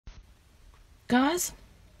guys.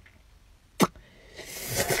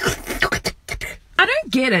 I don't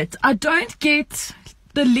get it. I don't get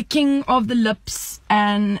the licking of the lips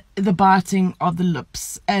and the biting of the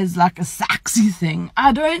lips as like a sexy thing.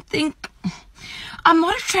 I don't think... I'm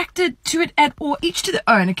not attracted to it at all. Each to their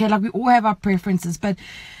own, okay? Like, we all have our preferences, but...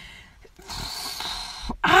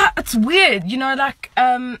 it's weird, you know, like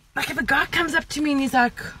if a guy comes up to me and he's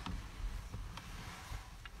like...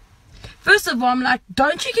 First of all, I'm like,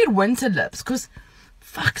 don't you get winter lips? Because...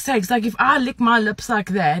 fuck's sakes, like if I lick my lips like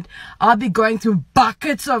that, I'll be going through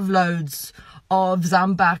buckets of loads of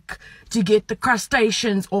Zambac to get the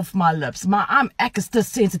crustaceans off my lips. I'm extra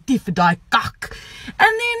sensitive for die cock.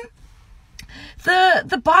 And then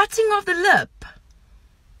the biting of the lip.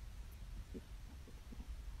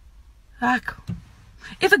 Like,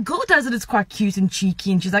 if a girl does it, it's quite cute and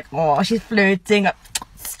cheeky, and she's like, oh, she's flirting.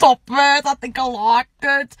 Stop it, I think I like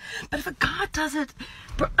it. But if a guy does it,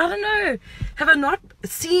 I don't know, have I not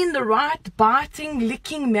seen the right biting,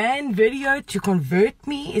 licking man video to convert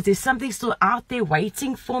me? Is there something still out there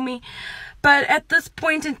waiting for me? But at this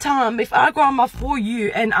point in time, if I go on my For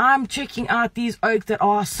You and I'm checking out these oaks that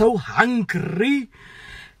are so hungry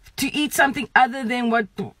to eat something other than what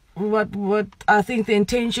I think the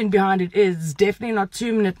intention behind it is, definitely not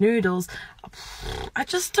 2-minute noodles, I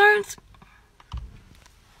just don't.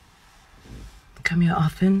 Come here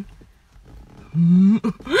often. I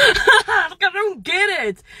don't get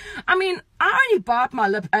it. I mean, I only bite my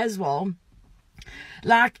lip as well.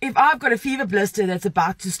 Like, if I've got a fever blister that's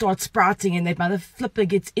about to start sprouting and that mother flipper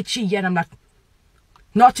gets itchy, and I'm like,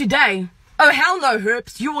 not today. Oh, hell no,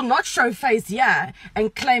 Herps. You will not show face here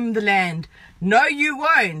and claim the land. No, you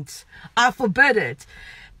won't. I forbid it.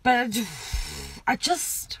 But I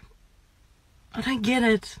don't get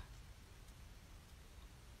it.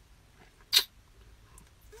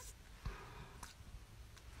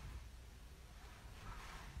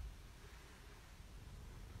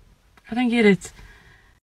 I don't get it.